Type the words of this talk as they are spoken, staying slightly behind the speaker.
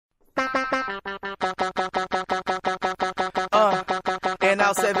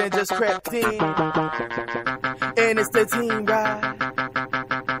7 just crept in, and it's the team ride,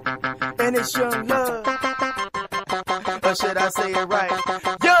 and it's young love, or should I say it right?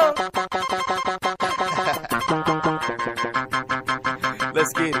 Young.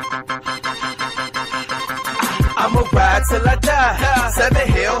 Let's get it. I'ma ride till I die. 7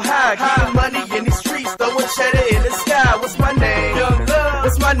 hell high, getting money in the streets, throwing cheddar in the sky. What's my name? Young Love.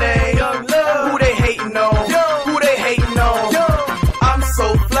 What's my name? Young Love. Who they hating on? Who they hating on? I'm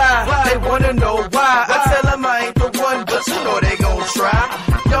so fly. They wanna know why. I tell them I ain't the one, but you know they gon' try.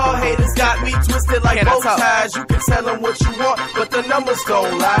 Y'all haters got me twisted like bow ties. You can tell them what you want, but the numbers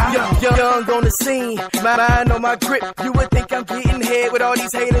don't lie. Young on the scene, my mind on my grip. You would think I'm getting head with all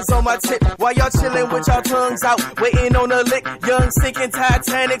these haters on my tip. While y'all chillin' with y'all tongues out, waiting on a lick. Young sinking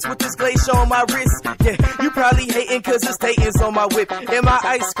Titanics with this glacier on my wrist. Yeah, you probably hating cause the Dayton's on my whip. And my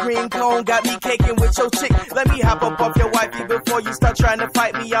ice cream cone got me caking with your chick. Let me hop up off your wifey before you start trying to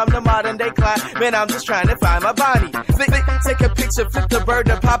fight me. I'm the modern day Clyde, man, I'm just trying to find my body. Flick, take a picture, flip the bird,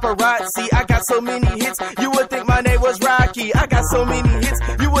 the paparazzi. I got so many hits, you would think my name was Rocky. I got so many hits,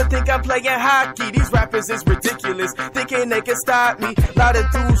 you would think I'm playing hockey. These rappers is ridiculous, thinking they can stop me. Lot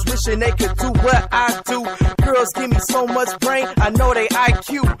of dudes wishing they could do what I do. Girls give me so much brain, I know they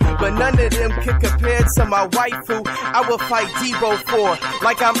IQ, but none of them can compare to my waifu. I will fight Debo for,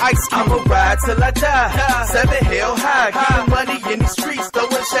 like I'm Ice Cube. I'ma ride till I die, 7 hell high, getting money in the streets,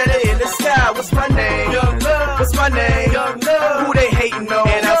 throwing cheddar in the sky. What's my name? Young Love. What's my name? Young Love. Who they hating on?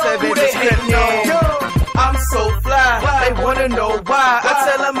 And I said, who they hating on? I'm so fly, they wanna know why.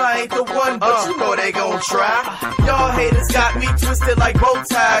 I tell them I ain't the one, but you know they gon' try. Y'all haters got me twisted like bow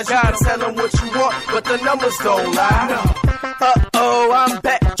ties. You can tell them what you want, but the numbers don't lie. Uh-oh, I'm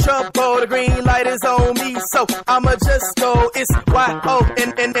back, trouble, the green light is on me, so I'ma just go, it's Y-O,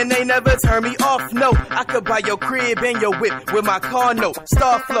 and they never turn me off, no. I could buy your crib and your whip with my car note.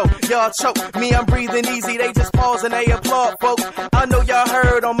 Star flow, y'all choke, me I'm breathing easy, they just pause and they applaud, folks. I know y'all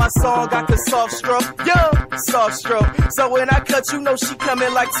heard on my song, I could soft stroke, soft stroke. So when I cut, you know she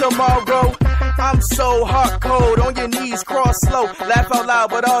coming like tomorrow. I'm so hard cold, on your knees, cross slow, laugh out loud,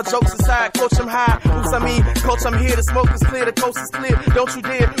 but all jokes aside, coach I'm high. Oops, I mean, coach I'm here, the smoke is clear, the coast is clear. Don't you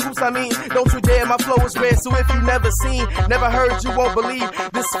dare, oops, I mean, don't you dare, my flow is red. So if you never seen, never heard, you won't believe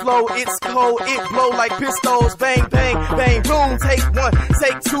this flow. It's cold, it blow like pistols, bang, bang, bang, boom. Take 1,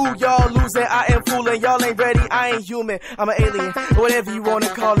 take 2, y'all losing. I am fooling, y'all ain't ready. I ain't human, I'm an alien, whatever you wanna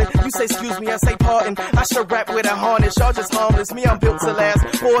call it. You say excuse me, I say pardon. I should rap with a harness, y'all just harmless. Me, I'm built to last,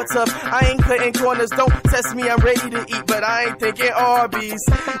 pour tough. I ain't cutting corners, don't test me. I'm ready to eat, but I ain't thinking Arby's.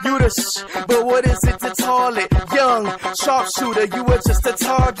 You the but what is it to toilet? Young sharpshooter, you were just a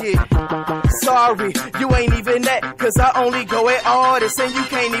target. Sorry, you ain't even that, cause I only go at artists and you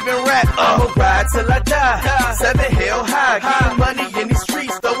can't even rap. I'ma ride till I die, 7 hell high, getting money in the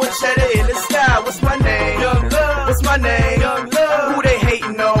streets, throwing cheddar in the sky. What's my name? Young Love. What's my name? Young Love. Who they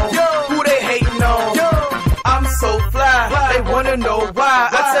hating on? Who they hating on? I'm so fly, they wanna know why.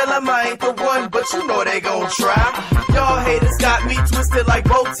 I tell them I ain't the one, but you know they gon' try. Y'all haters got me twisted like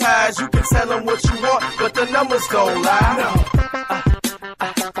bow ties. You can tell them what you want, but the numbers don't lie.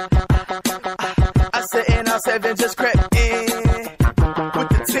 I said, and I 7 just crept in.